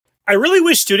I really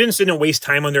wish students didn't waste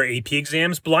time on their AP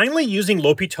exams blindly using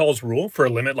L'Hopital's rule for a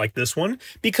limit like this one,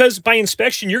 because by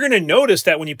inspection, you're going to notice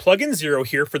that when you plug in 0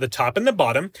 here for the top and the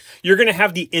bottom, you're going to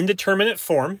have the indeterminate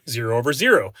form 0 over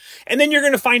 0. And then you're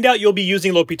going to find out you'll be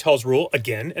using L'Hopital's rule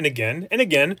again and again and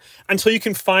again until you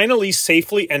can finally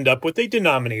safely end up with a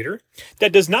denominator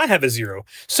that does not have a 0.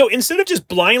 So instead of just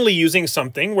blindly using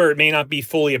something where it may not be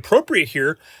fully appropriate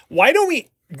here, why don't we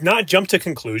not jump to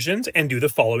conclusions and do the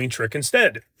following trick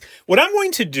instead? What I'm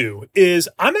going to do is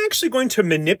I'm actually going to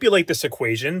manipulate this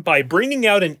equation by bringing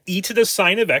out an e to the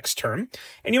sine of x term.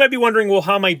 And you might be wondering, well,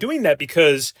 how am I doing that?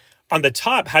 Because on the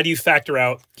top, how do you factor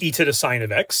out e to the sine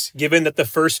of x, given that the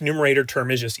first numerator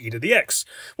term is just e to the x?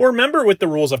 Well, remember with the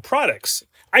rules of products,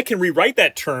 I can rewrite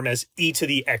that term as e to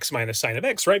the x minus sine of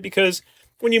x, right? Because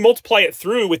when you multiply it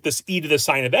through with this e to the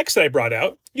sine of x that I brought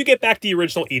out, you get back the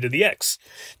original e to the x.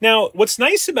 Now, what's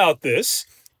nice about this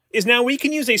is now we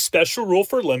can use a special rule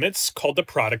for limits called the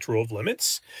product rule of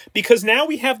limits, because now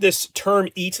we have this term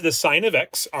e to the sine of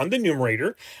x on the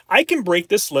numerator. I can break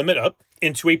this limit up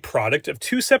into a product of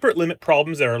two separate limit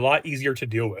problems that are a lot easier to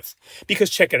deal with. Because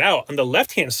check it out, on the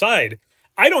left-hand side,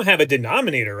 I don't have a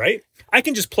denominator, right? I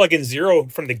can just plug in 0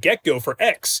 from the get-go for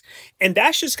x, and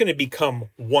that's just going to become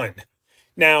 1.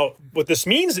 Now, what this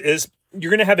means is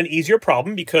you're going to have an easier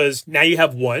problem because now you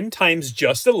have 1 times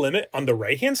just the limit on the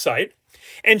right-hand side.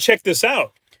 And check this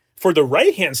out. For the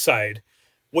right-hand side,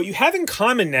 what you have in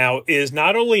common now is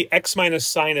not only x minus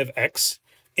sine of x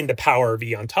in the power of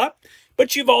e on top,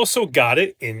 but you've also got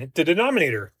it in the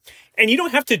denominator. And you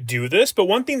don't have to do this, but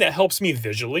one thing that helps me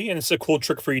visually, and it's a cool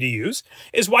trick for you to use,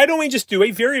 is why don't we just do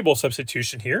a variable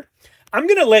substitution here? I'm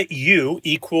going to let u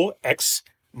equal x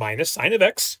minus sine of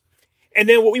x. And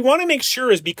then what we want to make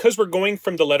sure is, because we're going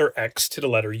from the letter x to the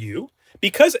letter u,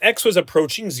 because x was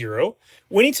approaching 0,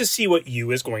 we need to see what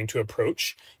u is going to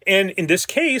approach. And in this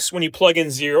case, when you plug in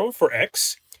 0 for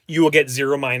x, you will get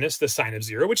 0 minus the sine of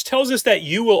 0, which tells us that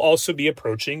u will also be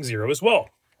approaching 0 as well.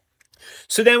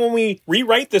 So then when we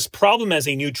rewrite this problem as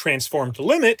a new transformed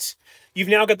limit, you've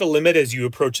now got the limit as u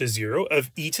approaches 0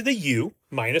 of e to the u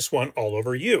minus 1 all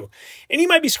over u. And you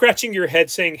might be scratching your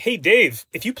head saying, hey, Dave,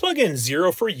 if you plug in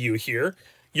 0 for u here,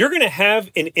 you're going to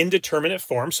have an indeterminate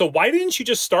form. So why didn't you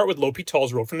just start with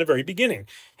L'Hopital's rule from the very beginning?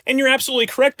 And you're absolutely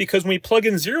correct, because when we plug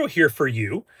in 0 here for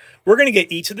u, we're going to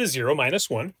get e to the 0 minus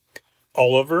 1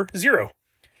 all over 0.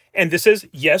 And this is,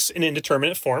 yes, an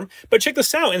indeterminate form. But check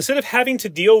this out. Instead of having to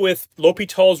deal with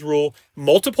L'Hopital's rule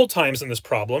multiple times in this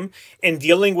problem and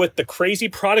dealing with the crazy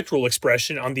product rule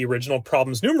expression on the original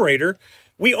problem's numerator,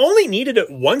 we only needed it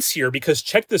once here, because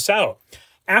check this out.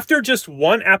 After just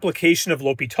one application of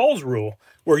L'Hopital's rule,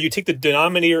 where you take the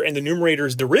denominator and the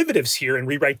numerator's derivatives here and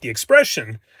rewrite the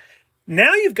expression,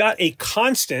 now you've got a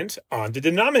constant on the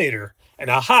denominator. And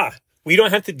aha, we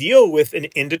don't have to deal with an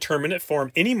indeterminate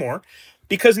form anymore,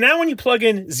 because now when you plug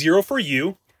in 0 for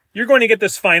u, you're going to get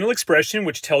this final expression,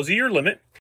 which tells you your limit.